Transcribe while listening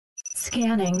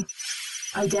Scanning.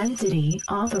 Identity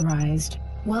authorized.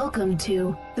 Welcome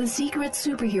to the Secret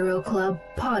Superhero Club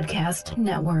Podcast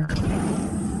Network.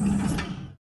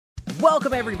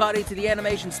 Welcome, everybody, to the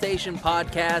Animation Station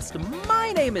podcast.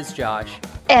 My name is Josh.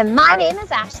 And my name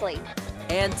is Ashley.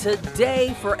 And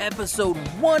today, for episode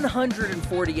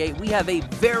 148, we have a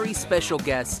very special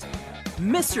guest,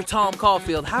 Mr. Tom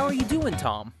Caulfield. How are you doing,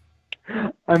 Tom?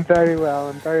 I'm very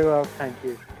well, thank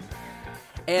you.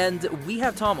 And we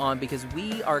have Tom on because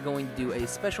we are going to do a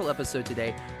special episode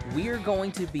today. We're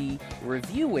going to be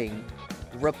reviewing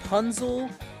Rapunzel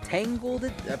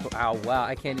Tangled... Oh, wow,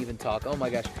 I can't even talk. Oh, my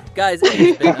gosh. Guys,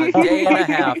 it's been a day and a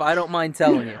half. I don't mind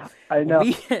telling you. I know.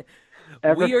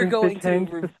 We are going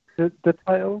to... The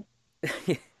title?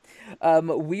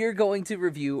 We are going to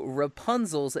review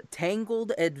Rapunzel's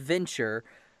Tangled Adventure,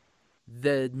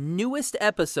 the newest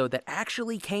episode that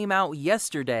actually came out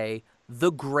yesterday,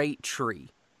 The Great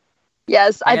Tree.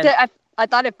 Yes, I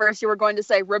thought at first you were going to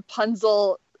say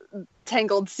Rapunzel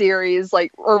Tangled series,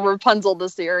 or Rapunzel the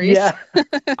series. Yeah.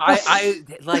 Guys,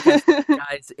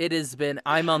 it has been,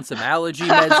 I'm on some allergy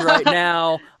meds right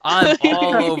now. I'm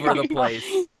all over the place.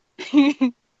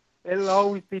 It'll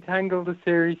always be Tangled the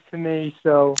series to me,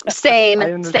 so... Same.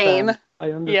 I understand.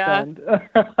 Yeah.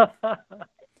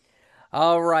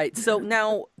 All right, so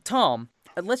now, Tom,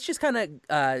 let's just kind of,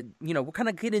 we'll kind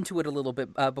of get into it a little bit.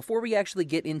 Before we actually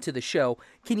get into the show,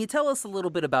 can you tell us a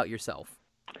little bit about yourself?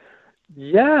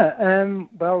 Yeah,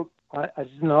 well, as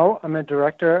you know, I'm a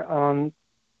director on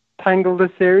Tangled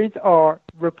the series, or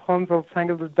Rapunzel's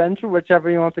Tangled Adventure,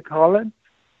 whichever you want to call it.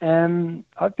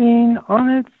 I've been on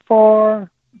it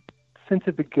since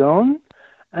it begun,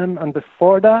 and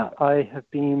before that, I have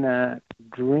been at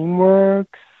DreamWorks,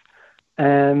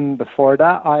 and before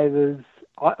that,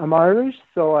 I'm Irish,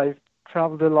 so I've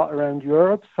traveled a lot around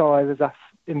Europe, so I was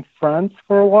in France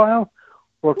for a while,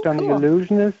 worked on The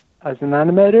Illusionist as an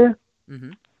animator,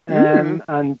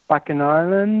 and back in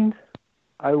Ireland,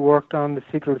 I worked on The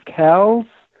Secret of Kells,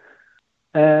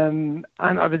 and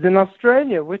I was in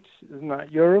Australia, which is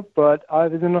not Europe, but I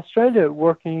was in Australia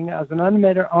working as an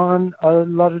animator on a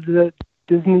lot of the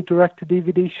Disney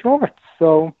direct-to-DVD shorts.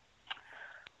 So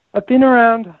I've been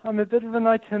around. I'm a bit of an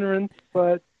itinerant,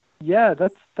 but yeah,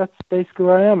 that's basically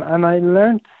where I am. And I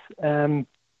learnt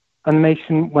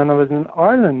animation when I was in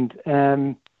Ireland,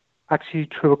 actually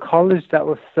through a college that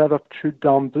was set up through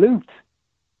Don Bluth.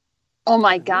 Oh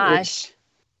my gosh.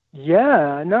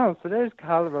 Yeah, I know. So there's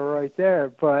caliber right there.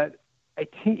 But I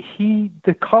think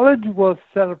the college was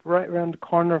set up right around the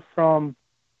corner from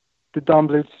the Don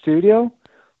Bluth studio.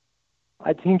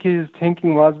 I think his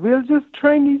thinking was, we'll just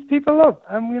train these people up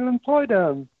and we'll employ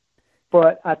them.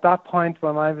 But at that point,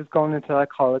 when I was going into that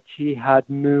college, he had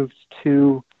moved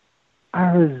to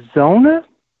Arizona.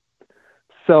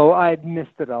 So I'd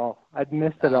missed it all.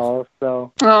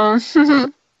 So I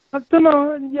don't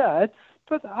know. Yeah,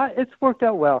 it's worked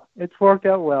out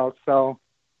well. So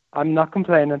I'm not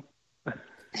complaining.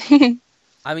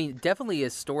 I mean, definitely a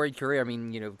storied career. I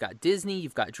mean, you've got Disney,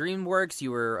 you've got DreamWorks.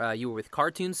 You were with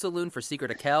Cartoon Saloon for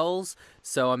Secret of Kells.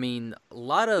 So I mean, a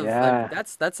lot of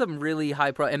that's some really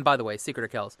high pro. And by the way, Secret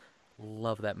of Kells,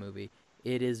 love that movie.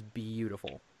 It is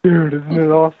beautiful. Dude, isn't it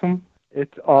awesome?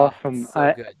 It's awesome.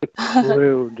 So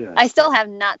good. I still have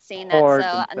not seen it,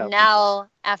 so now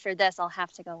after this, I'll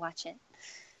have to go watch it.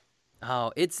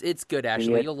 Oh, it's good,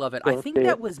 Ashley. Yeah, you'll love it. I think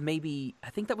that was maybe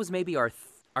our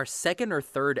second or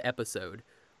third episode.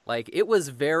 Like, it was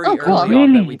very early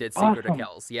on that we did Secret of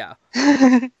Kells. Yeah.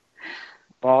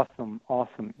 Awesome.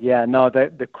 Yeah, no,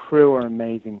 the crew are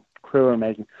amazing.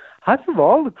 Half of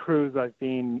all the crews I've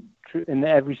been in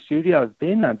every studio I've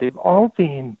been at, they've all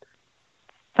been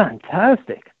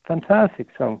fantastic.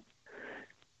 So,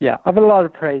 yeah, I have a lot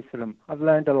of praise for them. I've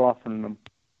learned a lot from them.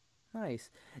 Nice.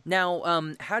 Now,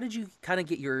 how did you kind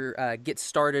of get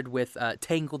started with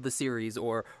Tangled the series,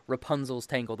 or Rapunzel's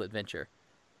Tangled Adventure?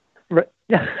 Right.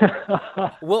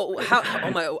 Well,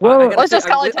 let's just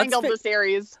call it Tangled the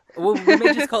series. Well, we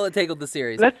may just call it Tangled the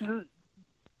series. Let's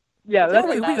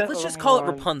just call it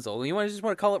Rapunzel. You want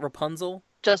to call it Rapunzel?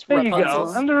 Just there Rapunzel. You go.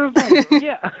 Under Rapunzel.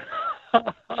 Yeah.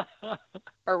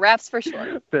 Or Raps for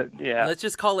short. But, yeah. Let's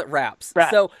just call it Raps.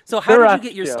 Raps. So how did you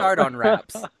get your start on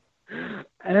Raps?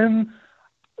 I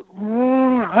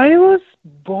was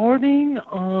boarding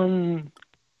on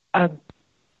at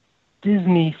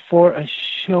Disney for a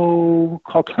show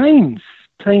called Planes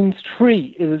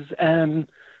 3. It was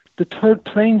the third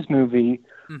Planes movie,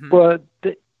 but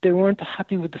they weren't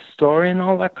happy with the story and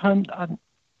all that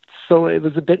so it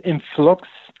was a bit in flux.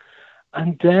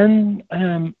 And then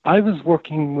I was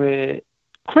working with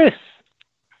Chris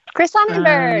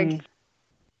Sonnenberg.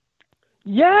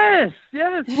 Yes,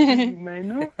 you may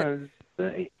know as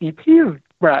the EP of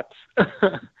Raps.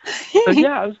 So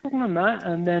yeah, I was working on that,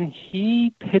 and then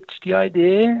he pitched the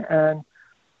idea and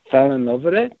fell in love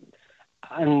with it,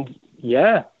 and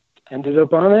yeah, ended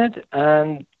up on it,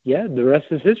 and yeah, the rest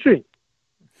is history.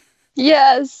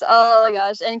 Yes. Oh my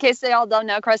gosh. And in case they all don't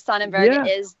know, Chris Sonnenberg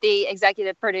is the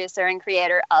executive producer and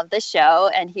creator of the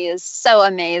show, and he is so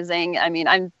amazing. I mean,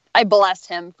 I bless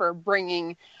him for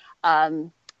bringing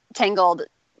Tangled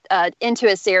into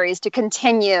a series to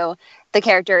continue the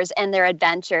characters and their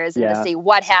adventures and to see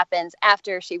what happens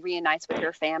after she reunites with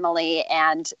her family,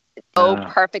 and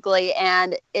perfectly,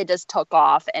 and it just took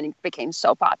off and became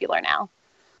so popular now.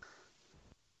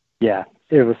 Yeah,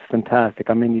 it was fantastic.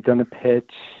 I mean, you'd done a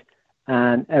pitch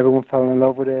and everyone fell in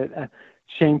love with it.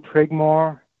 Shane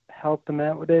Prigmore helped them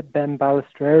out with it. Ben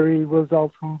Balistreri was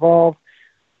also involved.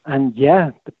 And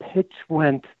yeah, the pitch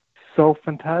went so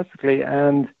fantastically.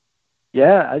 And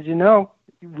yeah, as you know,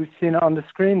 we've seen it on the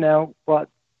screen now what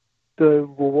the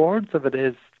rewards of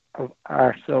it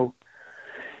are. So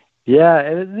yeah,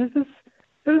 it was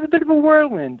a bit of a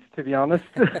whirlwind, to be honest.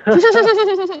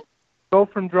 Go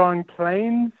from drawing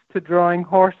planes to drawing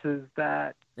horses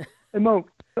that emote.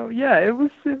 So yeah, it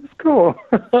was cool.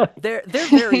 They're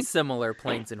very similar,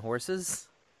 planes and horses.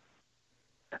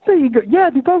 There you go. Yeah,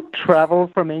 they both travel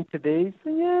from A to B. So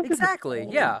yeah, exactly.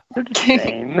 Yeah, they're the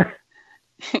same.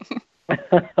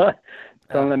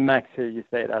 Don't let Max hear you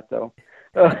say that, though.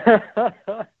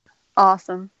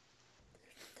 Awesome.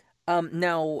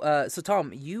 Now, so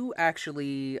Tom, you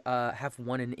actually have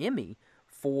won an Emmy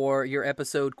for your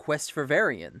episode Quest for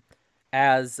Varian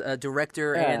as a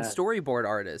director and storyboard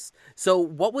artist. So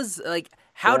what was, like,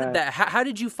 how did that, how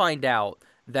did you find out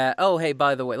that, oh, hey,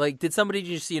 by the way, like, did somebody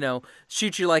just,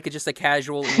 shoot you like just a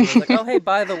casual email, like, oh, hey,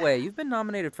 by the way, you've been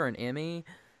nominated for an Emmy?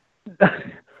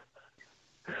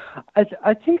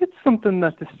 I think it's something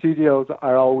that the studios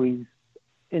are always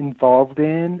involved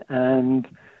in, and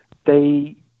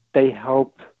they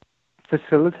help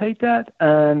facilitate that,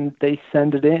 and they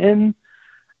send it in.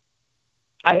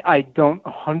 I don't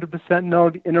 100%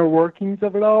 know the inner workings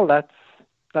of it all.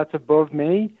 That's above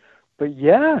me. But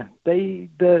yeah,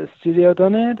 the studio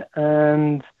done it,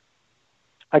 and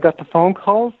I got the phone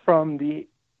call from the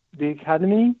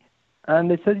Academy,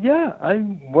 and they said, yeah, I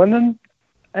won an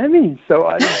Emmy. So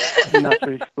I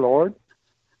naturally floored.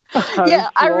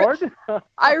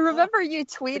 I remember you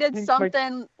tweeted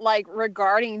something like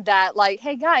regarding that, like,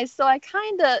 hey guys,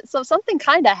 so something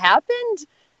kind of happened.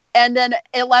 And then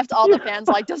it left all the fans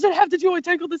like, does it have to do with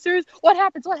Tangled the series? What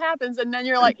happens? And then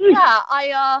you're like, yeah,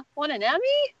 I won an Emmy?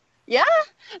 Yeah,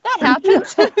 that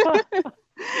happens.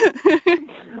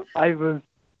 I was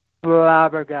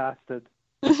flabbergasted.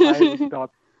 I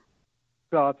was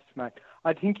gobsmacked.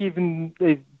 I think even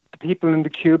the people in the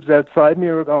cubes outside me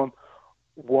were going,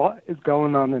 what is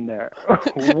going on in there? What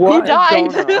is going on?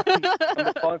 And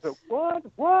the fans were,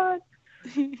 what?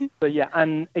 So yeah,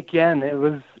 and again, it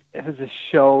was a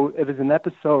show. It was an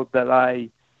episode that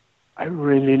I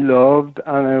really loved,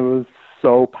 and I was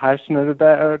so passionate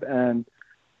about, and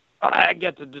I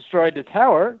get to destroy the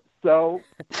tower. So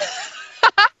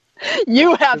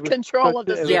you have control of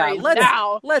the series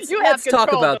now. Let's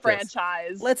talk about the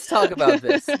franchise. Let's talk about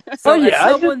this. So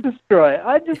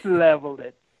I just leveled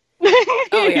it.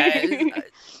 Oh yeah,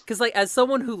 because like as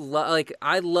someone who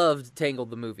I loved Tangled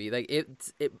the movie. Like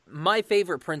it's my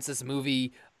favorite princess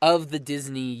movie of the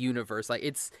Disney universe. Like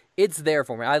it's there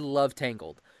for me. I love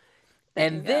Tangled,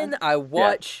 and then I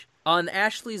watch on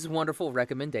Ashley's wonderful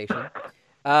recommendation.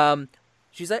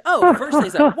 She's like, oh, first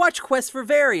thing's like, watch Quest for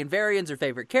Varian. Varian's her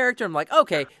favorite character. I'm like,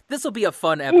 okay, this will be a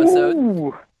fun episode.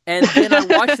 Ooh. And then I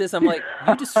watch this. I'm like,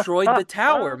 you destroyed the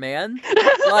tower, man.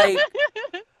 Like.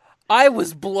 I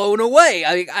was blown away.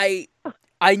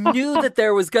 I knew that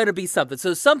there was going to be something.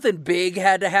 So something big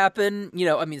had to happen,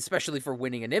 especially for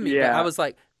winning an Emmy. Yeah. But I was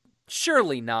like,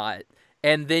 surely not.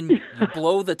 And then you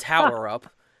blow the tower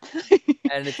up.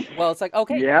 And it's like,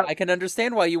 okay, I can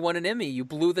understand why you won an Emmy. You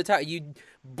blew the tower. You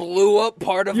blew up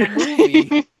part of a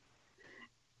movie.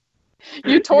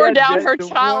 You tore down her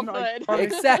childhood.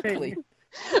 Exactly.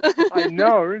 I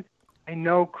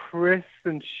know Chris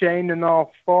and Shane and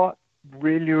all fought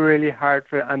really, really hard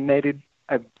for it and made it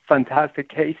a fantastic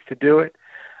case to do it.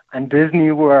 And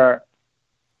Disney were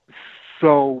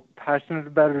so passionate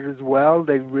about it as well.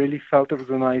 They really felt it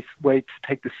was a nice way to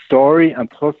take the story and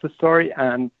plus the story.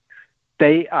 And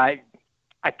I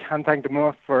can't thank them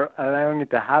enough for allowing it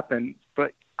to happen.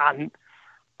 But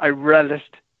I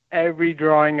relished every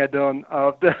drawing I done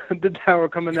of the tower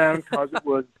coming down because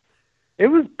it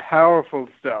was powerful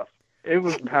stuff. It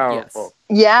was powerful.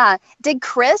 Yes. Yeah. Did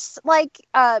Chris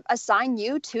assign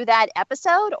you to that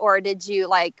episode, or did you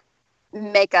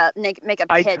make a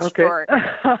pitch for?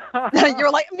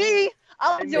 You're like me.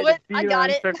 I'll do it. I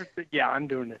got it. Yeah, I'm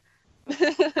doing this.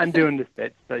 I'm doing this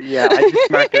bit. So yeah, I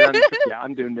just marked it on. Yeah,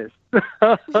 I'm doing this.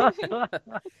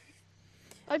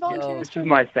 I volunteer. This is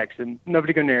my section.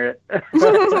 Nobody go near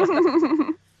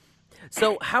it.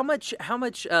 So how much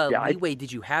leeway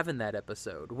did you have in that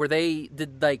episode?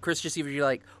 Did Chris just give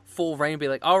you full reign and be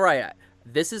like, all right,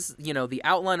 this is the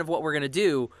outline of what we're gonna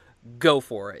do. Go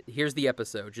for it. Here's the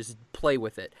episode. Just play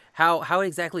with it. How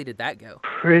exactly did that go?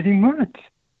 Pretty much.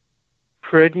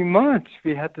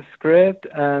 We had the script,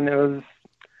 and it was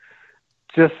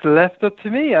just left up to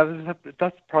me.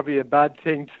 That's probably a bad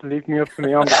thing to leave me up to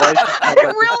my own device. It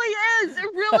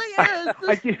really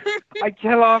is. I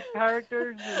kill off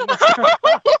characters.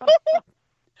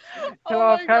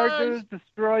 Characters,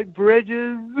 destroy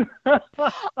bridges.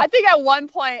 I think at one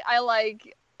point I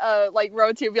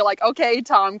wrote to you, be like, okay,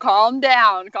 Tom, calm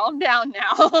down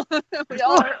now. We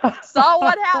all saw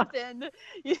what happened.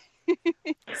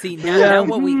 See, now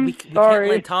what we can't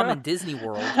let Tom in Disney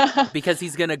World because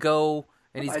he's gonna go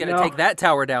and he's gonna take that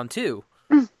tower down too.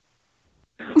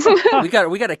 we got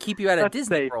to keep you out of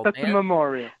Disney World, That's man. a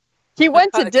memorial. He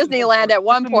went to Disneyland at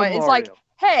one point. It's like,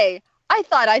 hey, I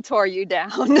thought I tore you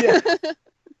down.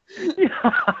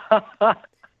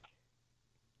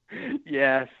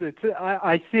 Yes,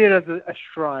 I see it as a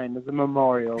shrine, as a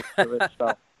memorial to it.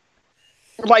 So.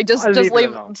 Just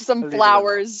leave some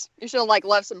flowers. You should have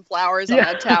left some flowers on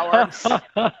that tower.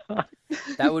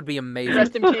 That would be amazing.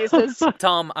 Rest in pieces.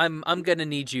 Tom, I'm gonna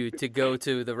need you to go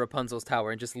to the Rapunzel's tower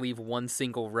and just leave one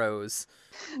single rose.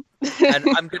 And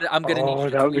I'm gonna need you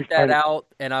to tweet that out,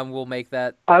 and I will make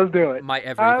that. I'll do it. My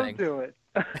everything. I'll do it.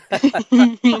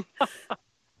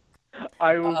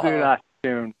 I will do that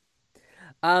soon.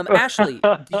 Ashley,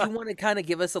 do you want to kind of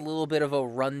give us a little bit of a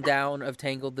rundown of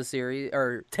Tangled the series,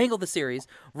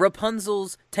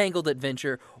 Rapunzel's Tangled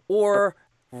Adventure, or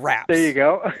Raps? There you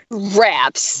go.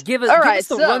 Raps. Give us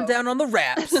the rundown on the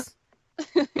Raps.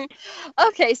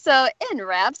 Okay, so in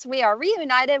Raps, we are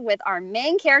reunited with our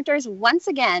main characters once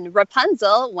again.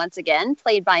 Rapunzel, once again,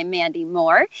 played by Mandy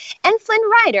Moore, and Flynn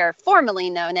Rider, formerly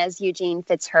known as Eugene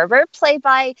Fitzherbert, played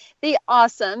by the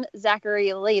awesome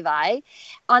Zachary Levi,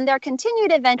 on their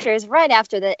continued adventures right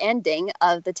after the ending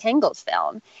of the Tangled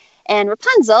film. And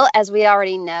Rapunzel, as we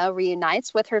already know,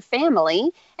 reunites with her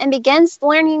family and begins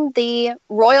learning the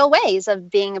royal ways of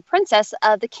being a princess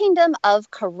of the Kingdom of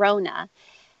Corona.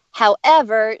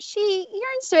 However, she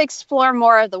yearns to explore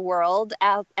more of the world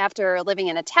after living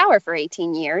in a tower for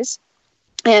 18 years.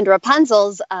 And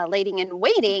Rapunzel's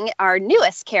lady-in-waiting, our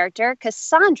newest character,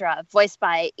 Cassandra, voiced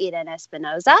by Eden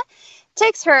Espinosa,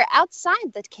 takes her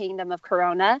outside the Kingdom of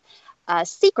Corona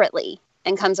secretly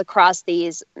and comes across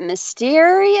these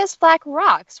mysterious black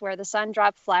rocks where the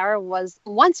Sundrop flower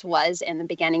once was in the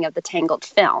beginning of the Tangled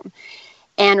film.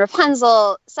 And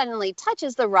Rapunzel suddenly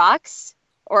touches the rocks,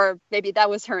 or maybe that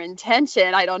was her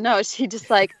intention. I don't know. She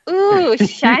just ooh,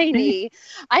 shiny.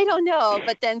 I don't know.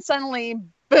 But then suddenly,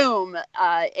 boom,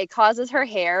 it causes her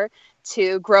hair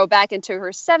to grow back into her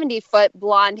 70-foot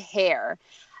blonde hair.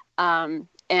 And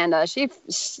she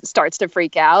starts to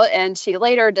freak out. And she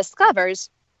later discovers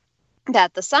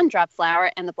that the Sundrop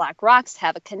flower and the black rocks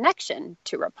have a connection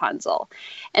to Rapunzel.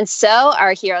 And so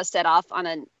our heroes set off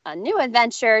on a new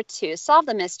adventure to solve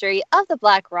the mystery of the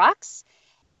black rocks,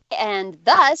 and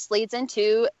thus leads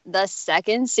into the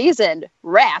second season,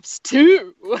 Raps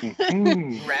 2.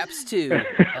 Raps 2.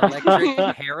 Electric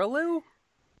Haraloo?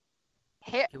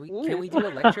 Can we do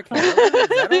Electric Haraloo? Is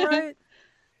that all right?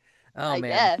 Oh,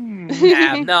 man.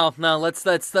 No, let's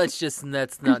not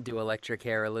do Electric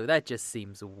Haraloo. That just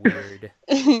seems weird.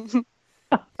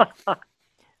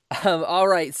 All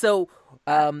right, so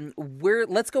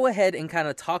let's go ahead and kind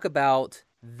of talk about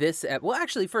this. Well,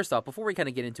 actually, first off, before we kind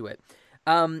of get into it,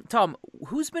 Tom,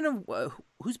 who's been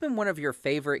one of your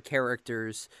favorite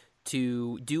characters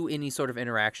to do any sort of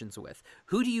interactions with?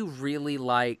 Who do you really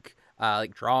like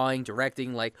drawing,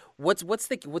 directing? What's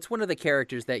one of the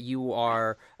characters that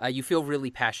you feel really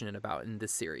passionate about in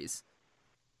this series?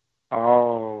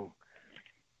 Oh,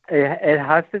 it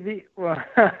has to be. Well,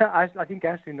 I think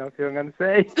Ashley knows who I'm going to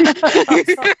say.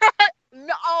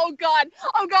 No, oh God!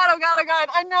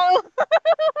 I know.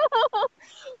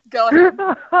 Go ahead.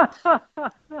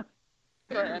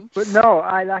 But no,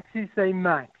 I'll actually say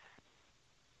Max.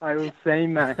 I will say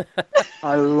Max.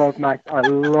 I love Max. I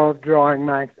love drawing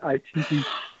Max. I think he's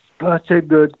such a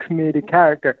good comedic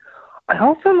character. I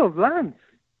also love Lance.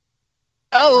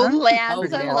 Oh,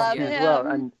 Lance! I love him. As well.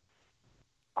 And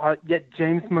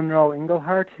James Monroe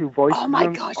Englehart, who voiced him. Oh my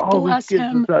gosh, always gives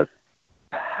him. us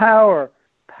a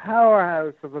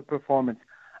powerhouse of a performance,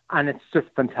 and it's just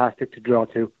fantastic to draw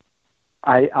to.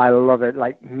 I love it.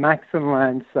 Like Max and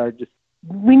Lance are just.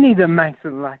 We need a Max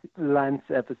and Lance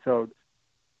episode.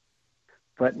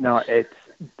 But no,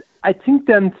 I think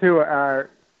them two are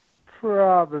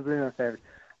probably my favorite.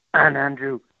 And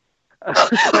Andrew.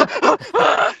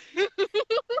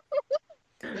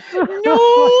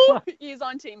 No, he's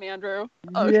on Team Andrew.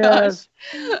 Oh yes.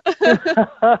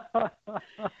 Gosh.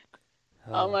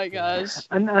 Oh my gosh.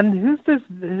 And who's this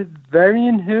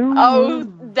Varian who? Oh,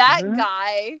 that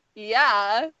guy.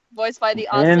 Yeah, voiced by the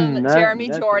awesome Jeremy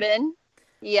Jordan.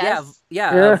 Yes.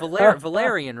 Yeah.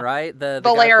 Valerian, right? The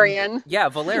Valerian.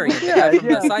 Valerian. The guy from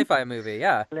the sci-fi movie.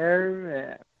 Yeah.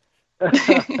 Valerian.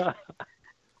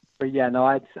 But yeah, no,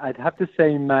 I'd have to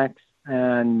say Max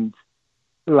and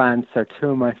Lance are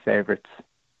two of my favorites.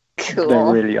 Cool. They're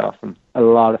really awesome. A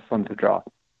lot of fun to draw.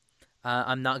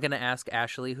 I'm not going to ask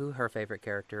Ashley who her favorite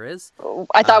character is.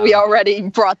 I thought we already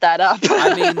brought that up.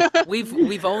 I mean,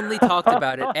 we've only talked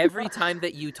about it. Every time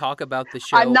that you talk about the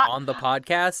show on the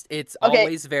podcast, it's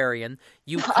always Varian.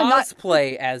 You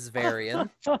cosplay as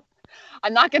Varian.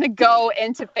 I'm not going to go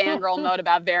into fangirl mode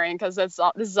about Varian because this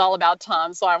is all about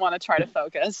Tom, so I want to try to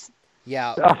focus.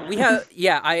 Yeah, we have.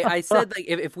 Yeah, I said like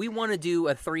if we want to do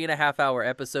a 3.5 hour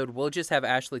episode, we'll just have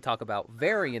Ashley talk about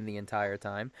Varian the entire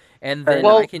time, and then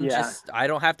I can I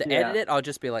don't have to edit it. I'll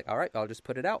just be like, all right, I'll just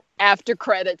put it out. After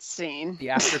credits scene. The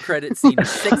after credits scene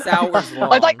is 6 hours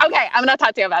long. I was like, okay, I'm gonna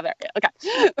talk to you about Varian. Okay.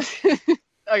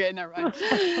 Okay, never mind.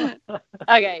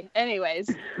 Okay. Anyways.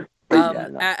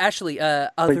 Ashley,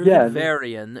 other than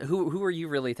Varian, who are you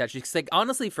really attached to? Because, like,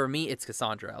 honestly, for me, it's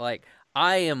Cassandra. Like,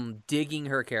 I am digging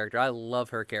her character. I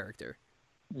love her character.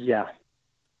 Yeah.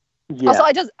 Also,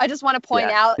 I just want to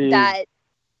point out that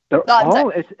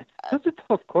it's such a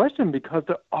tough question because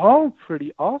they're all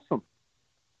pretty awesome.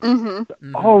 Mm-hmm.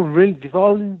 They've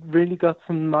all really got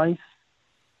some nice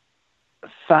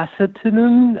facet to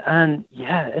them, and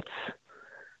it's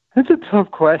a tough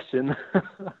question.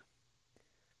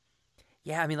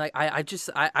 Yeah, I mean, like, I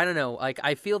don't know. Like,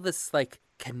 I feel this, like,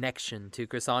 connection to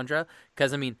Cassandra.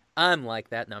 Because, I mean, I'm like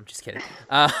that. No, I'm just kidding.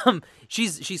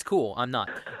 She's cool. I'm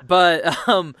not. But,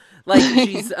 like,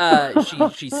 she's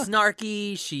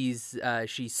snarky.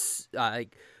 She's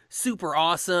like, super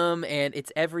awesome. And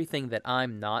it's everything that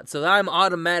I'm not. So I'm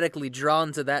automatically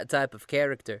drawn to that type of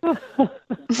character.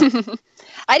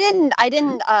 I didn't.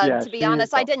 To be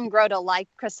honest, I didn't grow to like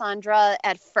Cassandra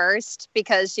at first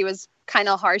because she was kind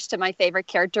of harsh to my favorite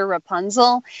character,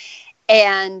 Rapunzel,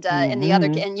 and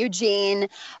and Eugene.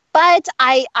 But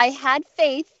I had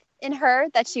faith in her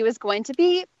that she was going to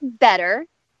be better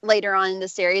later on in the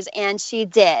series, and she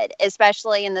did.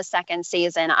 Especially in the second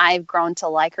season, I've grown to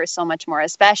like her so much more,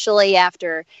 especially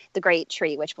after the Great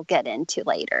Tree, which we'll get into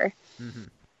later.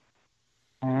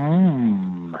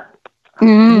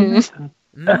 Yes.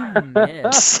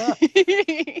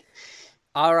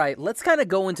 All right, let's kind of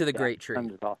go into the Great Tree.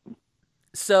 Awesome.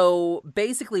 So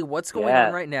basically, what's going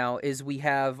on right now is we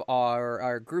have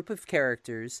our group of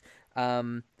characters.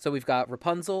 So we've got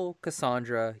Rapunzel,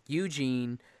 Cassandra,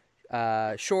 Eugene,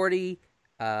 Shorty,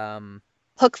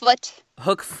 Hookfoot.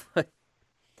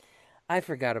 I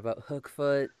forgot about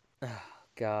Hookfoot. Oh,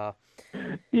 God.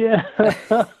 Yeah.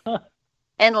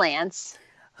 And Lance.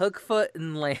 Hookfoot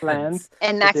and Lance.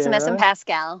 And Maximus and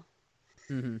Pascal.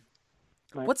 Mm-hmm.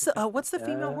 What's the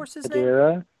female horse's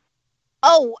name?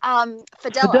 Oh,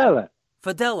 Fidela.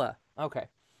 Fidela. Okay.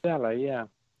 Fidela, yeah.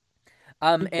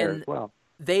 And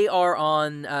they are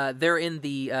on. They're in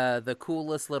the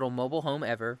coolest little mobile home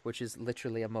ever, which is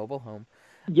literally a mobile home.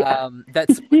 Yeah.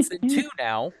 That splits in two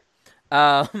now.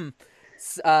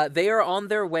 They are on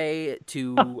their way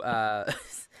to.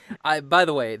 By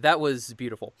the way, that was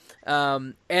beautiful.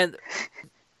 And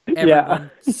everyone,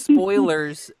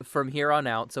 spoilers from here on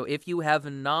out. So if you have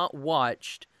not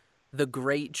watched The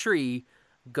Great Tree,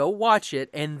 go watch it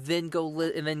and then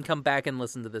and then come back and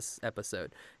listen to this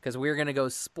episode because we're gonna go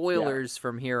spoilers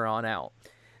from here on out.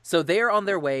 So they are on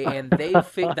their way and they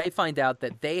find out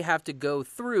that they have to go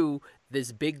through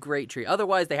this big great tree.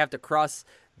 Otherwise, they have to cross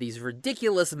these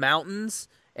ridiculous mountains.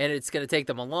 And it's going to take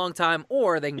them a long time,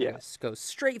 or they can go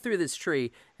straight through this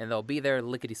tree, and they'll be there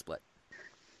lickety-split.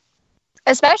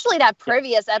 Especially that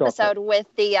previous episode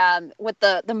with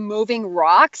the moving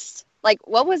rocks. Like,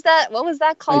 what was that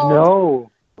called? I know.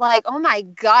 Like, oh my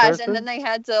gosh. And then they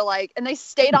had to and they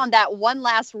stayed on that one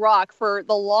last rock for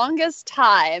the longest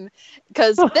time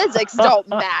because physics don't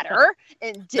matter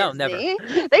in Disney. No, never.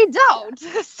 They don't.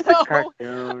 So,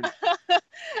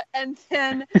 and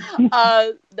then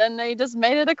they just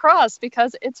made it across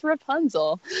because it's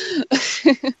Rapunzel.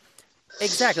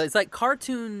 Exactly. It's like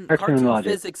cartoon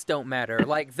physics don't matter.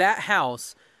 Like, that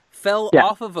house fell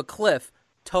off of a cliff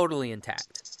totally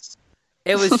intact.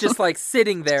 It was just like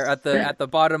sitting there at the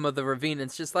bottom of the ravine.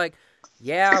 It's just like,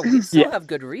 yeah, we still have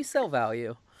good resale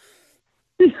value.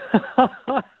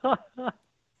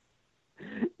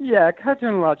 Yeah,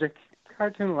 cartoon logic.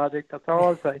 That's all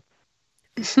I'll say.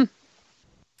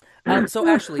 So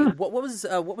Ashley, what was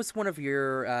one of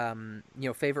your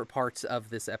favorite parts of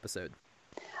this episode?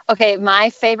 Okay, my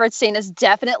favorite scene is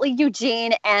definitely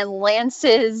Eugene and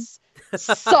Lance's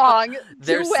song.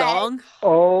 Their duet. Song?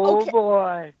 Oh, okay.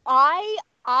 Boy. My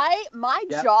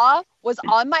jaw was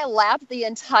on my lap the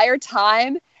entire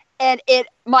time, and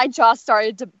my jaw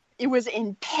it was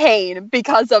in pain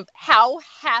because of how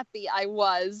happy I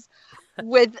was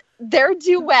with their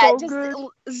duet.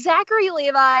 So Zachary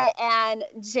Levi and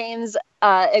James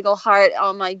Iglehart.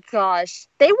 Oh my gosh,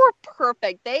 they were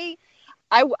perfect.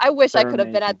 I wish I could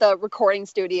have been at the recording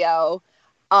studio,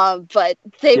 but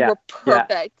they were perfect.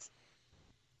 Yeah.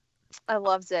 I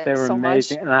loved it. They were so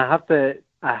amazing, much. And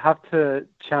I have to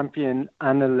champion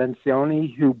Anna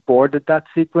Lencioni, who boarded that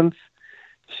sequence.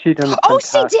 She done a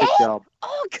fantastic job.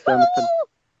 Oh, cool!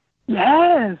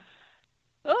 Yes.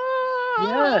 Oh.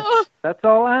 Yes. That's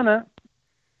all Anna.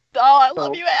 Oh, I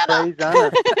love you, Anna. Praise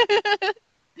Anna.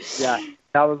 Yeah,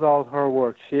 that was all her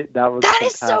work. That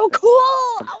is so cool.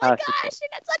 Oh my gosh, she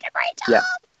did such a great job.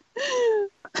 Yeah.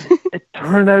 It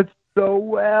turned out so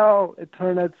well.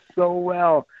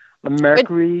 The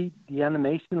Mercury, the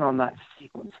animation on that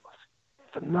sequence was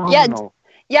phenomenal.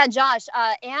 Yeah, Josh.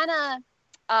 Anna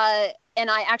and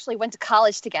I actually went to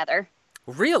college together.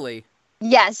 Really?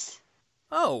 Yes.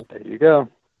 Oh. There you go.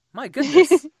 My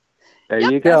goodness. There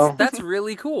you go. That's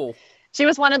really cool. She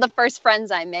was one of the first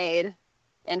friends I made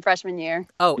in freshman year.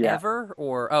 Oh, ever?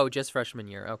 Or, just freshman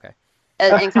year. Okay.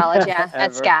 In college, yeah.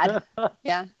 At SCAD.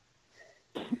 Yeah.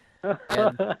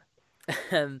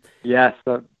 Yes,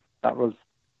 that was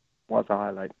a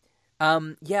highlight.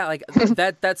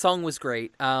 That song was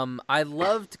great. I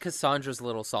loved Cassandra's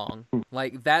little song.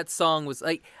 Like, that song was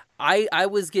like, I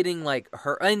was getting like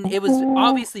her, and it was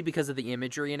obviously because of the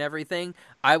imagery and everything.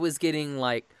 I was getting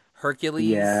like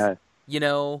Hercules, like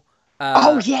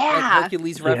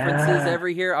Hercules references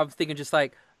every here. I'm thinking just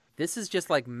like, this is just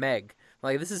like Meg.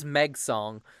 Like, this is Meg's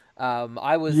song.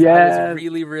 I was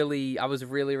really,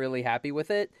 really happy with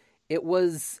it. It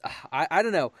was, I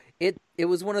don't know. It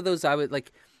was one of those I would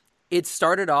like. It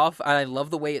started off, I love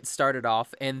the way it started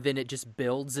off, and then it just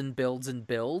builds and builds and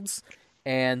builds,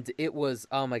 and it was,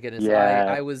 oh my goodness,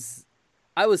 I was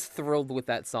thrilled with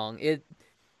that song. It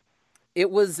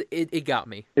got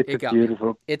me. It got beautiful.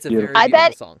 Me. It's a very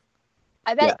beautiful song.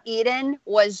 I bet Eden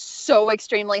was so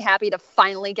extremely happy to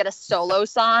finally get a solo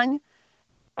song,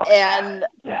 and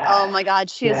oh my God,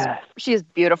 she is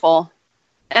beautiful,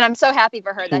 and I'm so happy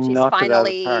for her that she's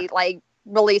finally like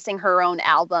releasing her own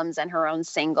albums and her own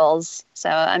singles. So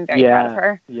I'm very proud of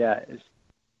her. Yeah, it's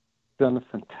done a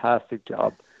fantastic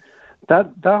job.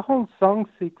 That whole song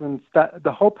sequence,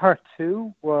 the whole part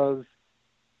two of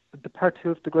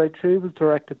The Great Tree was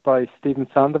directed by Stephen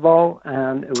Sandoval,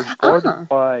 and it was boarded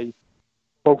by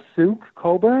both Suk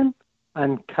Coburn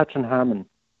and Katrin Harmon.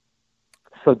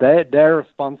 So they're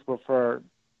responsible for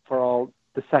all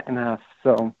the second half.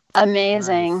 So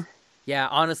amazing. Nice. Yeah,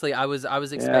 honestly, I was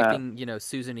expecting,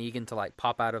 Susan Egan to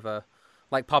pop out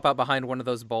behind one of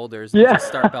those boulders and just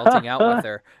start belting out with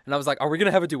her. And I was like, are we going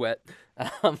to have a duet?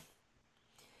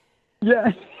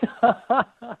 Yeah.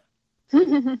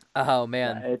 Oh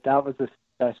man. That was a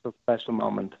special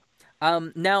moment.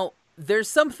 Now there's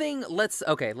something, let's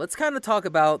kind of talk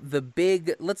about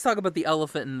the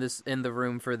elephant in the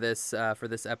room for this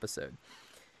episode.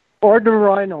 Or the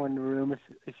rhino in the room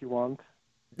if you want.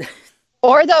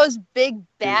 Or those big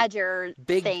badger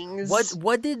things.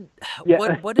 What did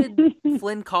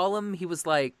Flynn call him? He was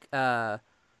like, what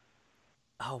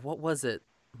was it?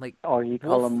 Like, you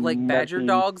call wolf, them like badger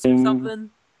dogs or something?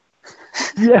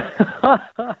 Yeah.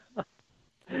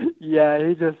 Yeah,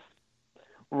 he just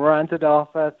ranted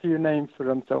off a few names for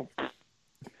them. So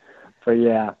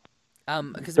yeah.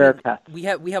 Because we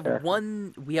have Bear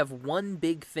one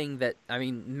big thing that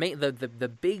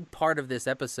the big part of this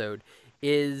episode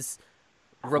is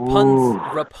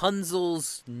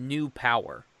Rapunzel's new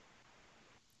power.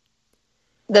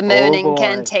 The moon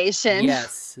incantation.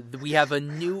 Yes, we have a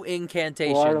new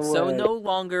incantation. So no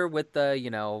longer with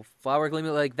the, flower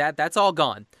gleaming like that. That's all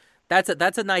gone. That's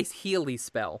a nice Healy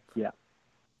spell. Yeah.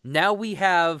 Now we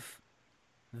have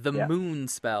the moon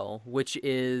spell, which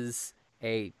is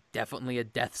definitely a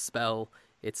death spell.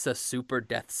 It's a super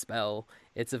death spell.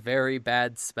 It's a very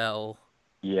bad spell.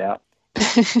 Yeah.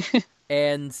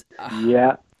 And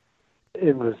yeah,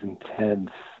 it was intense.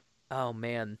 Oh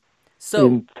man, so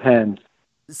intense.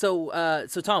 So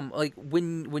Tom, like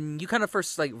when you kind of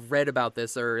first like read about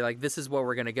this, or like this is where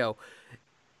we're gonna go.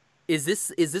 Is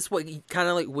this what kind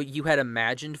of like what you had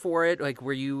imagined for it? Like,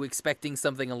 were you expecting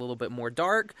something a little bit more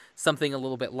dark, something a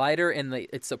little bit lighter, and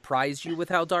it surprised you with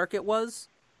how dark it was?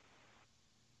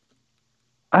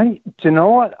 Do you know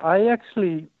what? I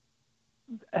actually,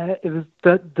 it was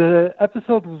the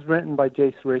episode was written by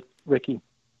Jace Ricky,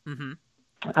 and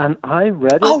I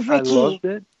read it. Oh, Ricky. I loved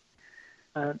it.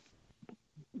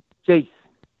 Jace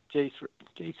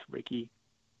Ricky.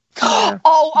 I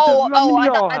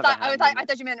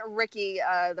thought you meant Ricky,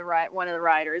 one of the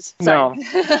writers. Sorry. No.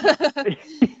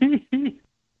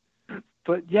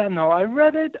 But yeah, no, I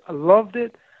read it, I loved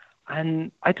it,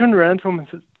 and I turned around to him and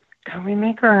said, "Can we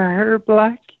make our hair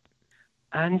black?"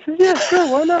 And he said, "Yeah, sure,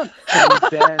 why not?" And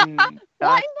then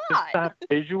why not? That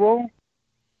visual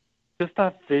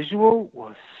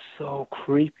was so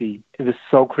creepy. It was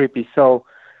so creepy. So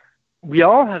we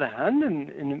all had a hand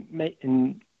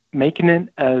in making it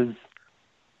as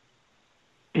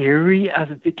eerie as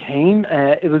it became.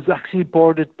 It was actually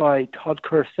boarded by Todd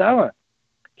Kurosawa.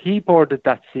 He boarded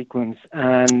that sequence,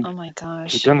 and oh my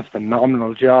gosh, he done a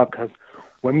phenomenal job. Because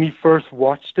when we first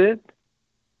watched it,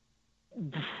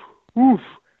 we all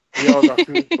got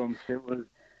goosebumps. It was.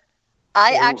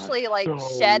 I actually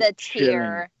shed a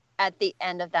tear at the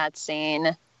end of that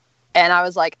scene, and I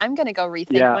was like, I'm gonna go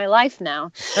rethink my life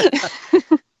now.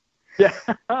 Yeah,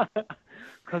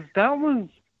 because that was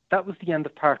the end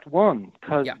of part one.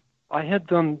 Because I had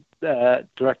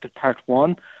directed part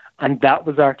one, and that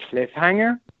was our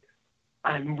cliffhanger.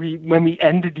 And when we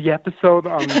ended the episode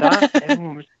on that,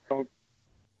 everyone was going,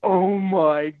 "Oh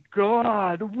my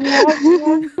God,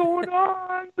 what's going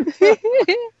on?"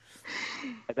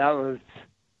 That was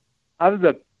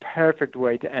a perfect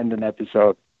way to end an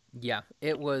episode. Yeah,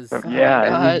 it was.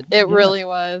 It really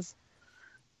was.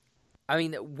 I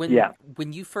mean, when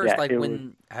you first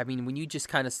when you just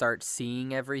kind of start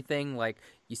seeing everything, like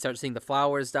you start seeing the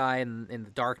flowers die and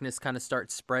the darkness kind of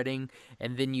starts spreading,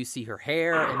 and then you see her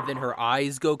hair, and then her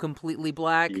eyes go completely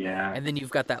black, and then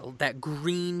you've got that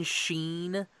green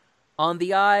sheen on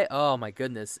the eye. Oh my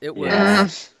goodness, it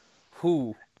was.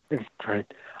 It's great.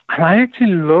 And I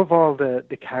actually love all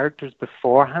the characters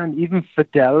beforehand. Even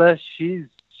Fidela, she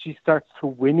starts to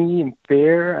whinny in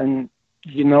fear, and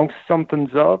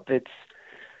something's up. It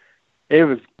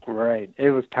was great.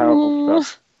 It was powerful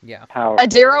stuff. Yeah. Powerful.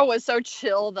 Adira was so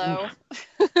chill though.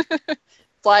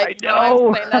 Like, I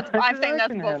know. I've seen that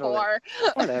before.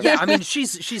 Yeah, I mean,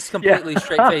 she's completely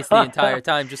straight-faced the entire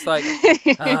time, just like,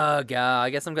 oh, God,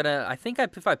 I guess I think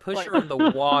if I push her in the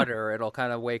water, it'll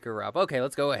kind of wake her up. Okay,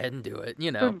 let's go ahead and do it,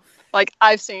 Like,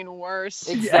 I've seen worse.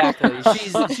 Exactly.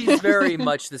 She's very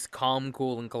much this calm,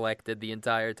 cool, and collected the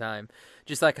entire time.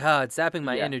 Just like, it's sapping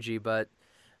my energy, but,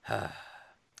 I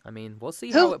mean, we'll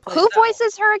see how it plays out. Who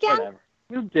voices her again? Whatever.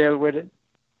 We'll deal with it.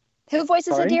 Who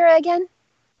voices Adira again?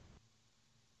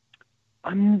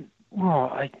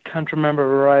 I can't remember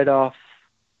right off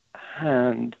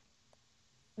hand.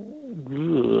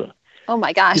 Ugh. Oh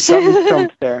my gosh. You got me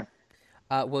stumped there.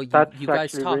 Well, you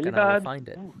guys talk really and I will find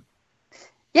it.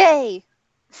 Yay!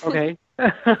 Okay.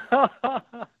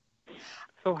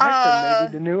 So Hector,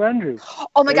 maybe the new Andrew.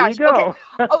 Oh my gosh. Okay.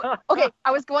 Okay.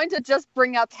 I was going to just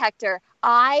bring up Hector.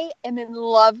 I am in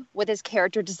love with his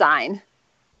character design.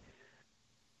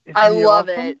 I love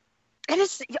it. It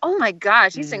is. Oh my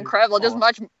gosh, he's incredible. Just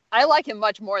I like him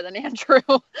much more than Andrew.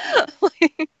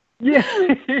 Yeah.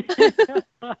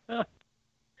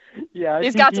 Yeah.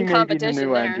 He's got some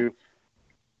competition there. Andrew.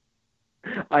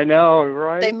 I know,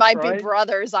 right? They might be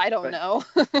brothers. I don't know.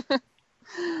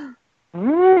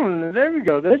 There we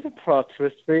go. There's a plot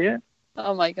twist for you.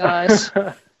 Oh my gosh.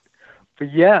 But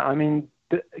yeah, I mean,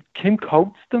 Kim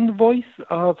Coates done the voice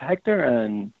of Hector,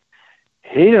 and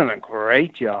he done a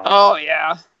great job. Oh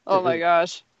yeah. Oh my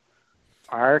gosh.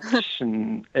 Arch,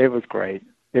 and it was great.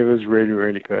 It was really,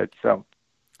 really good. So,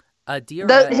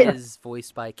 Adira is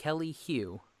voiced by Kelly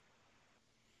Hu.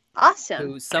 Awesome.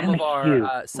 Who some of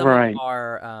our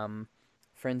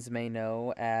friends may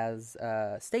know as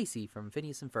Stacy from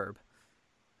Phineas and Ferb.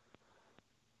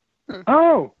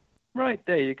 Oh, right,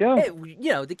 there you go. Hey,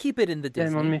 to keep it in the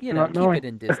Disney. Keep it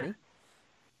in Disney.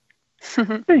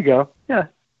 There you go. Yeah.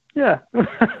 Yeah.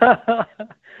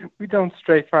 We don't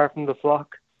stray far from the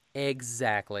flock.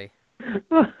 Exactly.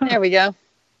 There we go.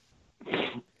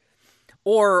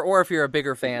 Or if you're a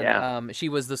bigger fan, she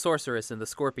was the sorceress in The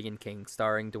Scorpion King,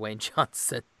 starring Dwayne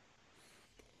Johnson.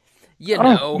 You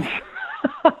know.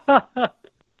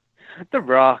 The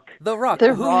Rock. The Rock.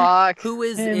 The Rock. Who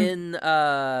is in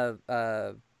gonna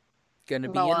be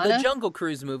Moana? in the Jungle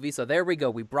Cruise movie, so there we go.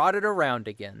 We brought it around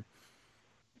again.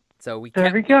 So we There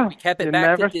kept, we go. We kept it You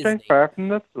back never to stray Disney. far from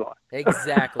the flock.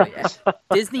 Exactly.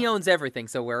 Disney owns everything,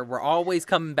 so we're always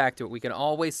coming back to it. We can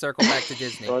always circle back to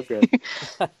Disney. All good.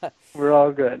 We're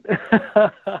all good.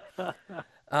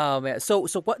 Oh man. So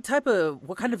what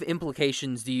kind of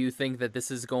implications do you think that this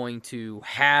is going to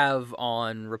have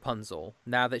on Rapunzel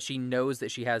now that she knows that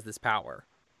she has this power?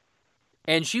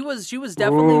 And she was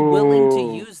definitely willing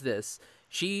to use this.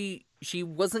 She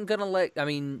wasn't gonna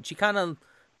she kind of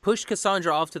pushed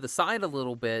Cassandra off to the side a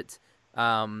little bit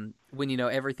when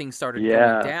everything started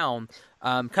going down.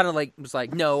 Kind of was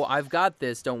like, no, I've got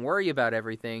this. Don't worry about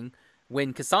everything.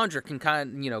 When Cassandra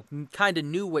kind of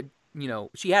knew what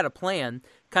she had a plan,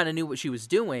 kind of knew what she was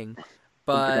doing,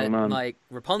 but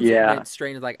Rapunzel went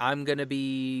straight into I'm gonna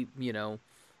be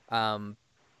I'm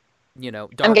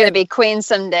gonna be queen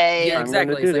someday. Yeah,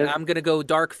 exactly. It's I'm gonna go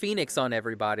Dark Phoenix on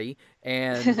everybody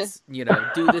and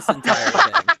do this entire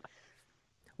thing.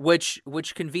 Which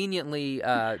conveniently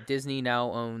Disney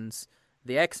now owns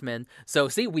the X-Men. So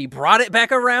see, we brought it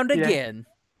back around again.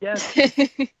 Yes. There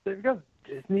we go.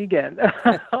 Disney again.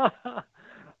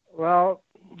 Well,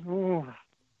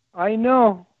 I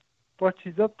know what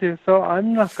she's up to, so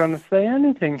I'm not going to say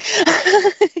anything.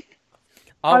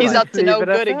 He's up to no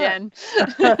good again.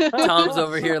 Tom's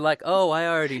over here oh, I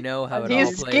already know how it all plays.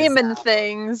 He's scheming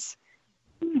things.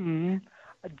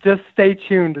 Just stay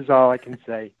tuned is all I can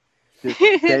say. Just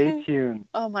stay tuned.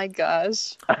 Oh my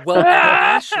gosh. Well,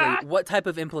 Ashley, what type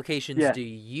of implications do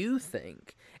you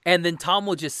think? And then Tom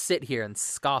will just sit here and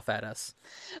scoff at us.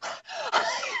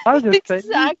 I'll just say,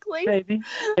 exactly. Maybe.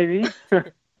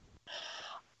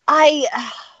 I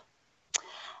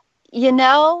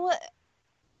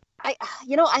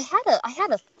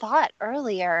had a thought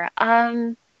earlier.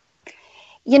 It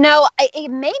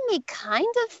made me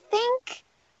kind of think.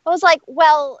 I was like,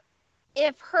 well,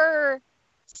 if her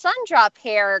Sundrop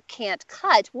hair can't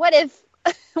cut, what if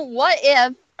the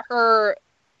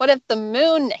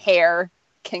moon hair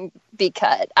can be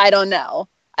cut? I don't know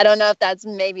if that's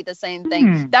maybe the same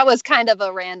thing. That was kind of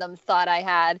a random thought I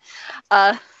had.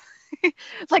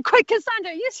 It's like, quick,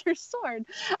 Cassandra, use your sword.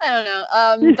 I don't know.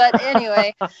 But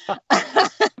anyway,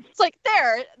 it's like,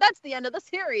 that's the end of the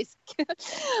series.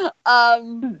 There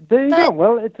you go.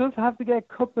 Well, it does have to get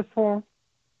cut before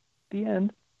the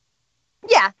end.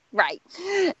 Yeah, right.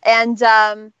 And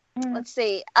let's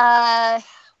see.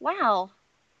 Wow.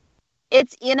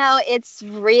 It's it's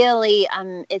really a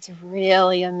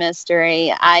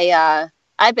mystery.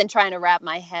 I've been trying to wrap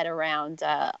my head around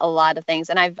a lot of things,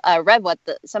 and I've read what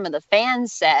some of the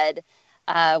fans said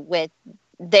with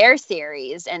their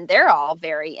theories, and they're all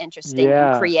very interesting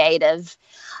and creative.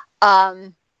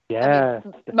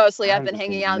 Mostly I've been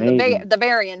hanging out in the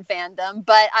Varian fandom,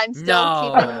 but I'm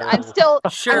still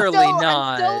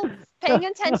paying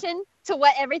attention to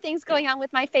what everything's going on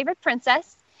with my favorite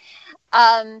princess.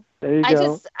 I'm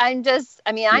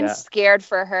scared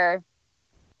for her,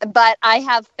 but I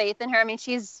have faith in her. I mean,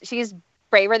 she's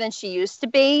braver than she used to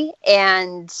be,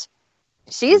 and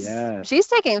she's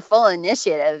taking full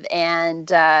initiative,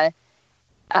 and I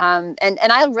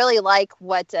really like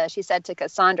what she said to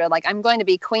Cassandra. Like, I'm going to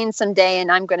be queen someday,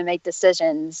 and I'm going to make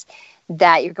decisions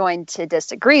that you're going to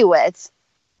disagree with,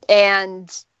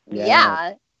 and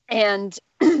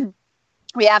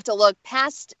we have to look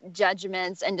past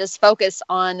judgments and just focus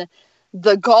on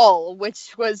the goal,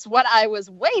 which was what I was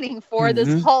waiting for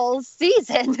this whole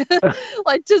season.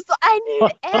 I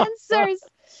need answers.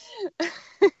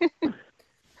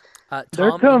 Tom,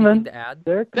 they're coming. anything to add?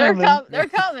 They're coming. They're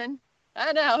coming.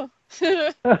 I know.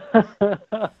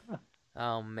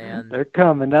 Oh man, they're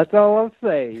coming. That's all I'll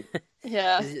say.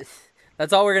 Yeah,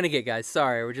 that's all we're gonna get, guys.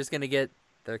 Sorry, we're just gonna get.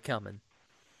 They're coming.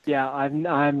 Yeah,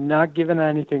 I'm not giving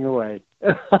anything away.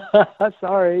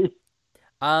 Sorry.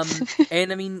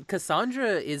 And I mean,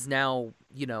 Cassandra is now,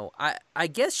 I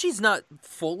guess she's not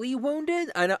fully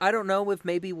wounded. I don't know if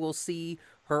maybe we'll see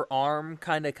her arm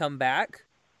kind of come back.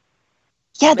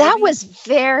 Yeah, maybe? That was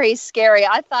very scary.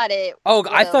 I thought it. Oh,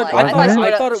 I thought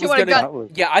it was gonna.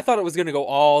 Yeah, I thought it was gonna go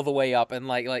all the way up and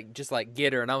just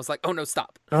get her, and I was like, oh no,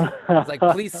 stop! I was like,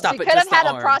 please stop it. She could have had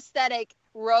a prosthetic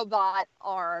robot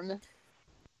arm.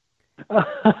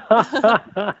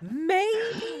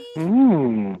 Maybe.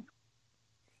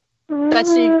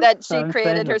 that she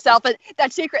created herself, but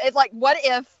that she it's like, what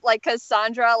if like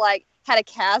Cassandra like had a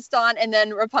cast on and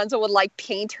then Rapunzel would like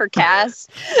paint her cast,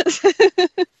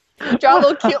 draw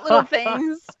little cute little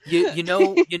things. You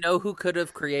know who could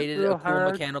have created a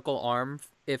cool mechanical arm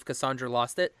if Cassandra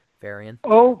lost it? Varian.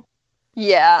 Oh,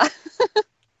 yeah.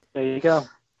 There you go,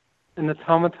 an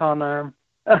automaton arm.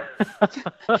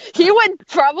 He would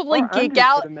probably geek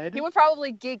out. He would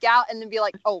probably geek out and then be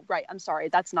like, "Oh, right, I'm sorry,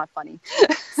 that's not funny."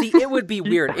 See, it would be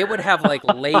weird. It would have like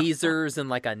lasers and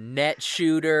like a net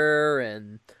shooter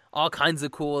and all kinds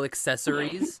of cool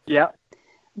accessories. Yeah.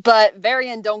 But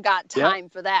Varian don't got time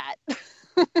for that.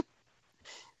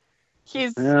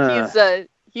 He's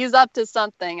up to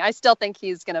something. I still think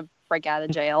he's gonna break out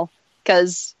of jail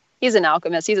because he's an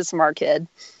alchemist. He's a smart kid.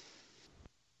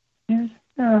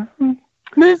 Yeah.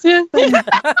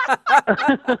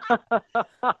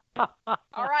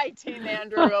 All right, Team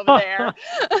Andrew over there.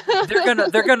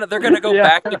 They're gonna go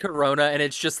back to Corona, and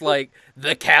it's just like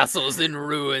the castle's in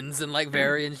ruins, and like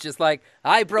Varian's just like,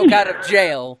 I broke out of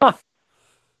jail.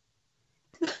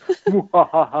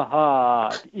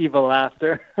 Evil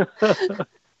laughter.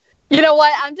 You know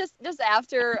what? I'm just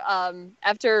after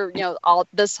all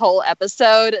this whole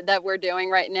episode that we're doing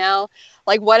right now.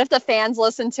 Like, what if the fans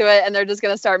listen to it and they're just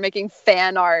gonna start making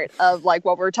fan art of like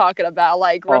what we're talking about?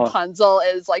 Like Rapunzel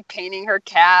is like painting her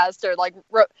cast, or like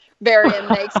Varian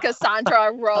makes Cassandra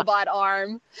a robot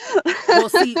arm.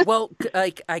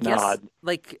 Like I guess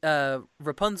like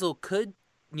Rapunzel could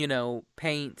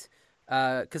paint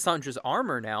Cassandra's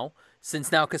armor now,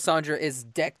 since now Cassandra is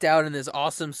decked out in this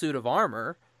awesome suit of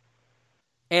armor.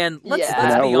 And let's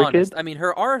be honest. I mean,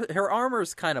 her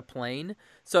armor's kind of plain,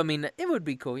 so I mean, it would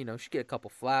be cool. She'd get a couple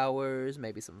flowers,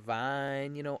 maybe some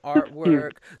vine,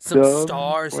 artwork, some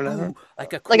stars,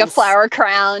 like a flower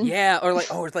crown. Yeah, or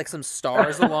like some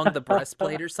stars along the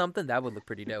breastplate or something. That would look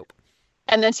pretty dope.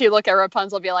 And then she'd look at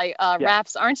Rapunzel and be like,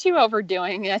 Raps, aren't you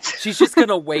overdoing it? She's just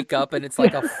gonna wake up and it's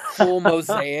like a full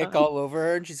mosaic all over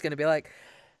her, and she's gonna be like,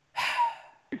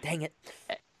 dang it.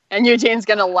 And Eugene's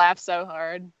gonna laugh so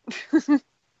hard.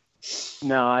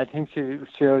 No, I think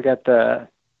she'll get the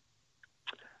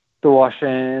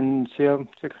wash-in. She'll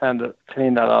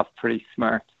clean that off pretty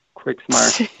smart.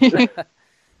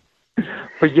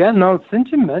 But yeah, no,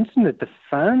 since you mentioned it, the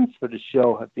fans for the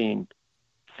show have been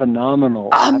phenomenal.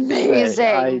 Amazing.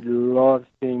 I love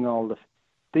seeing all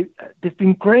they've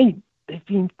been great.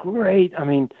 I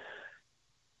mean,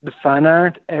 the fan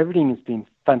art, everything has been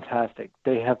fantastic.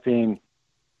 They have been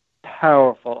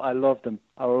powerful. I love them.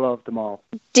 I love them all.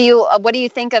 What do you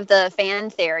think of the fan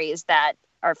theories that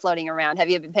are floating around? Have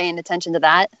you been paying attention to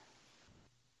that?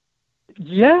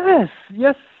 Yes.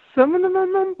 Some of them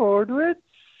I'm on board with.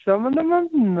 Some of them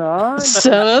I'm not.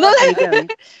 Again,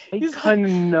 I kind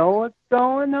of know what's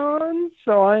going on,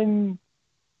 so I'm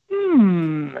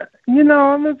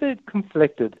a bit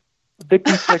conflicted. With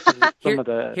some of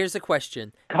the. Here's a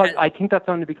question. I think that's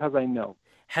only because I know.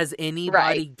 Has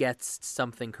anybody guessed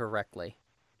something correctly?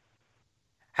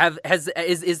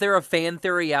 Is there a fan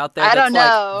theory out there? I don't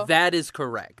know. Like, that is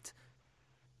correct.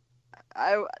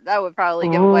 That would probably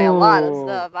give away a lot of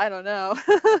stuff. I don't know.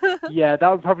 Yeah, that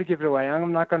would probably give it away.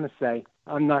 I'm not going to say.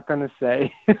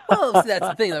 Well, that's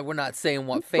the thing. That we're not saying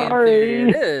what fan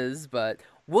theory it is, but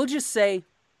we'll just say.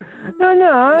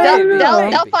 No.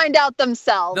 They'll find out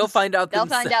themselves. They'll find out.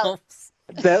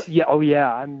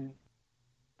 Yeah.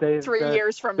 3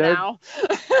 years from now.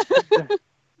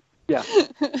 Yeah,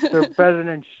 they're better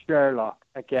than Sherlock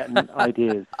at getting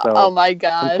ideas. So oh my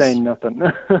gosh! I'm saying nothing.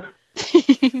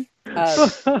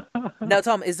 Now,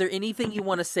 Tom, is there anything you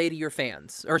want to say to your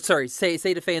fans, or say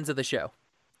to fans of the show,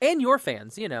 and your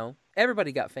fans?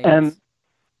 Everybody got fans.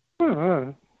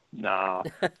 No,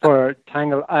 for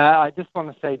Tangle, I just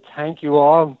want to say thank you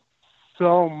all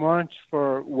so much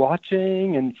for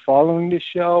watching and following the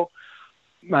show.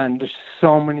 Man, there's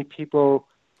so many people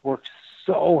work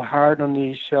so hard on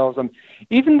these shows.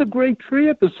 Even the Great Tree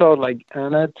episode, like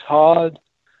Anna, Todd,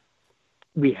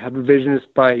 we have revisions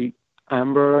by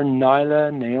Amber,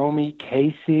 Nyla, Naomi,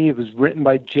 Casey. It was written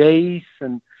by Jace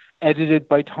and edited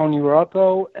by Tony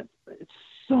Rocco. It's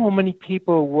so many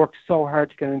people work so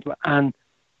hard to get into it, and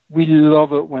we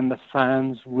love it when the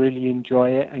fans really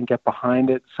enjoy it and get behind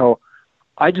it. So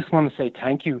I just want to say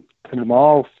thank you to them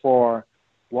all for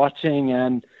watching,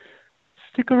 and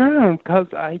stick around because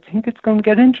I think it's going to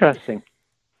get interesting.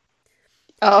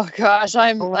 Oh gosh,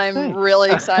 I'm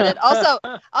really excited. Also,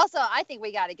 I think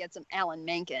we got to get some Alan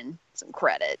Menken some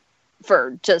credit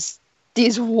for just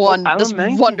this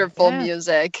wonderful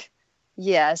music.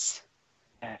 Yes.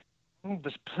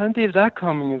 There's plenty of that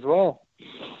coming as well.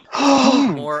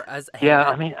 more as yeah.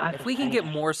 I mean, if we can get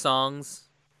more songs,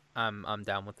 I'm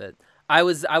down with it. I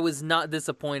was not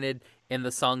disappointed in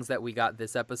the songs that we got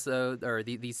this episode or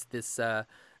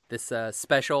this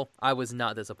special. I was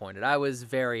not disappointed. I was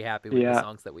very happy with the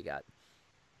songs that we got.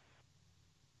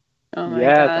 Oh my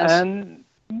gosh. And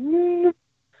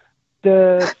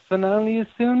the finale is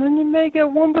soon, and you may get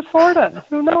one before that.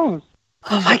 Who knows?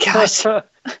 Oh my gosh.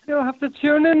 You'll have to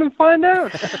tune in and find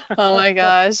out. Oh my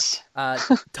gosh.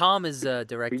 Tom is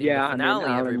directing the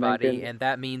finale, everybody, and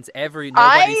that means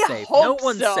nobody's safe. No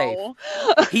one's safe.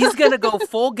 He's gonna go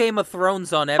full Game of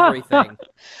Thrones on everything.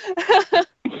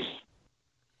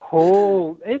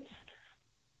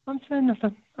 I'm saying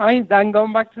nothing. I'm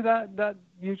going back to that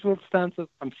usual stance of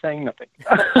I'm saying nothing.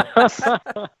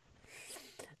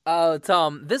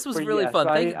 Tom, this was really fun.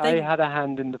 I had a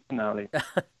hand in the finale.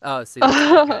 Oh, see,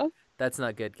 that's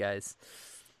not good, guys.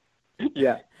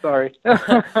 Yeah, sorry.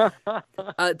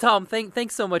 Tom,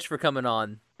 thanks so much for coming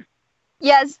on.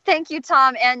 Yes, thank you,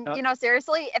 Tom. And,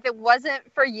 seriously, if it wasn't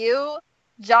for you,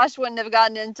 Josh wouldn't have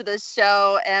gotten into this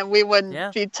show and we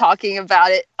wouldn't be talking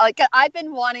about it. Like, I've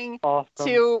been wanting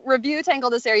to review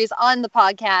Tangled the series on the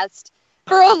podcast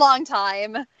for a long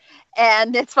time,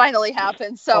 and it's finally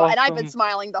happened. So, and I've been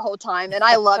smiling the whole time, and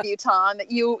I love you, Tom.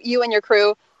 You and your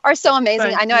crew are so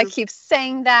amazing. I know I keep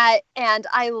saying that, and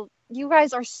you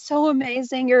guys are so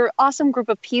amazing. You're an awesome group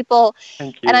of people.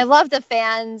 Thank you. And I love the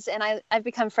fans, and I've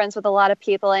become friends with a lot of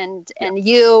people, and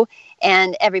you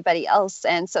and everybody else.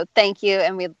 And so thank you.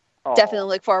 And we definitely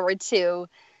look forward to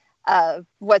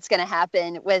what's going to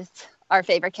happen with our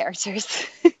favorite characters.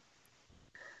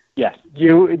 Yes,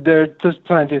 there's just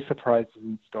plenty of surprises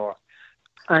in store.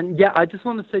 And yeah, I just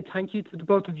want to say thank you to the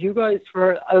both of you guys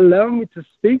for allowing me to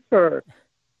speak for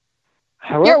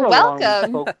You're welcome. long we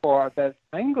spoke for about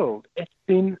Tangled. It's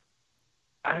been,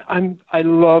 I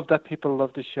love that people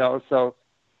love the show. So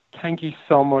thank you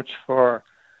so much for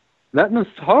letting us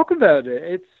talk about it.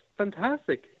 It's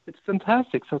fantastic.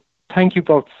 So thank you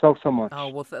both so much. Oh,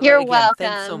 well, You're welcome.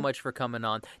 Thanks so much for coming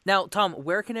on. Now, Tom,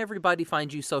 where can everybody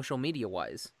find you social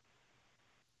media-wise?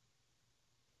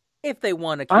 If they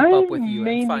want to keep up with you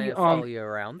and follow you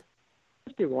around.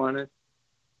 If they want it.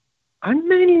 I'm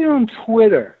mainly on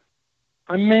Twitter.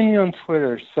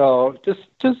 So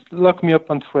just look me up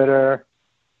on Twitter,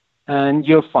 and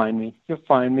you'll find me.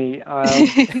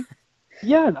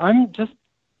 Yeah, I'm just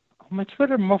on my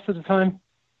Twitter most of the time.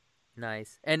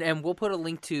 Nice. And we'll put a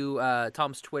link to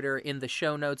Tom's Twitter in the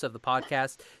show notes of the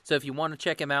podcast. So if you want to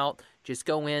check him out, just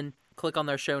go in, click on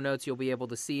their show notes. You'll be able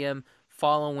to see him.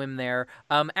 Follow him there.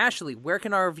 Ashley, where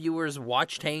can our viewers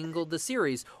watch Tangled the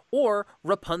series, or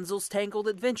Rapunzel's Tangled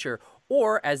Adventure,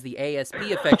 or as the ASP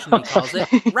affectionately calls it,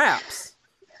 Raps?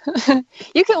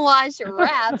 You can watch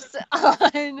Raps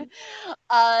on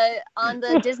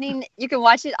the Disney. You can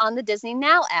watch it on the Disney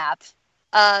Now app.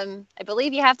 I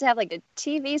believe you have to have like a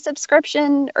TV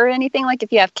subscription or anything, like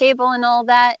if you have cable and all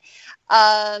that.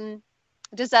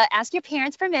 Just ask your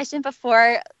parents' permission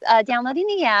before downloading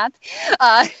the app.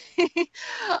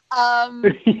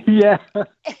 Yeah.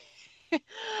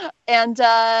 And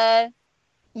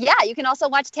you can also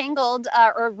watch Tangled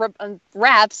or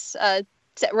Raps,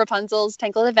 Rapunzel's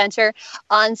Tangled Adventure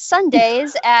on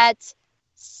Sundays at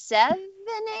 7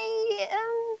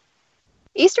 a.m.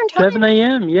 Eastern Time. 7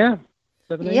 a.m., yeah.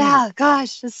 7 a.m. Yeah,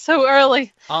 gosh, it's so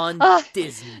early. On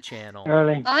Disney Channel.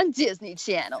 Early. On Disney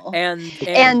Channel.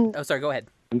 And oh, sorry, go ahead.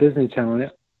 On Disney Channel, yeah.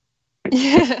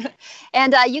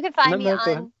 And you can find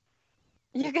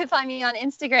me on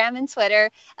Instagram and Twitter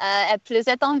at Plus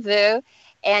et en Vue.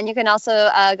 And you can also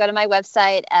go to my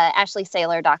website,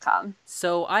 ashleysaylor.com.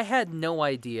 So I had no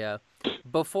idea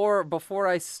before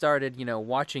I started,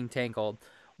 watching Tangled,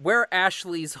 where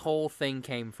Ashley's whole thing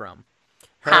came from.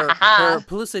 Her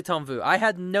Plus et en Vue. I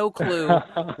had no clue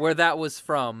where that was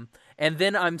from. And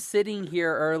then I'm sitting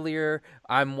here earlier,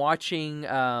 I'm watching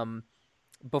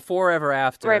Before Ever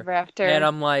After. Forever After. And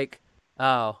I'm like,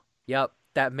 oh, yep,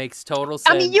 that makes total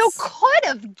sense. I mean, you could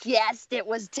have guessed it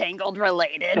was Tangled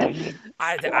related.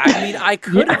 I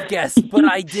could have guessed, but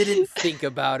I didn't think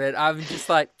about it. I'm just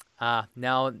like,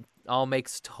 now it all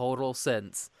makes total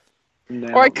sense.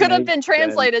 No, or it could have been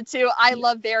translated to "I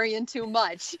love Varian too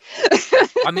much."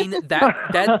 I mean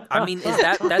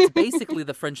that's basically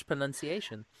the French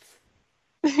pronunciation.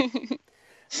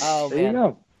 Oh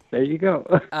man. There you go.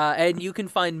 And you can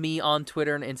find me on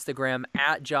Twitter and Instagram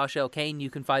at Josh L. Kane. You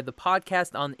can find the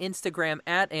podcast on Instagram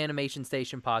at Animation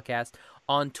Station Podcast,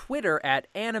 on Twitter at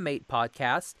Animate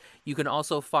Podcast. You can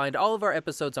also find all of our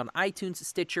episodes on iTunes,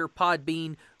 Stitcher,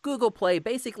 Podbean, Google Play,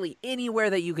 basically anywhere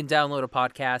that you can download a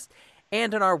podcast.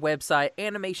 and on our website,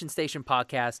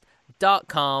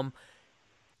 animationstationpodcast.com.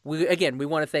 We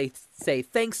want to say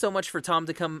thanks so much for Tom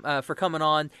for coming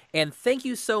on, and thank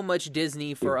you so much,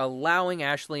 Disney, for allowing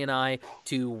Ashley and I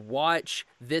to watch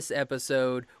this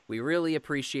episode. We really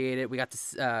appreciate it. We got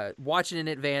to watch it in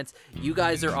advance. You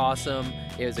guys are awesome.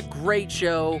 It was a great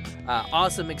show,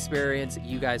 awesome experience.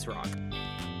 You guys rock.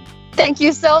 Thank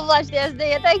you so much,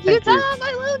 Disney, and thank you, Tom.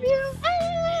 I love you.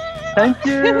 Thank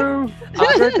you.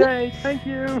 Have a good day. Thank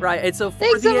you. Right, and so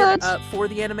for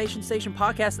the Animation Station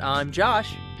podcast, I'm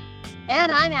Josh.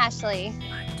 And I'm Ashley.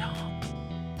 I'm Tom.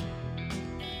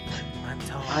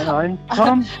 And I'm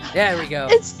Tom. There we go.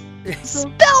 It's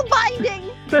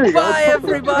spellbinding. Bye,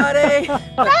 everybody.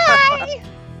 Bye.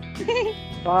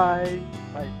 Bye.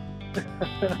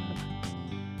 Bye.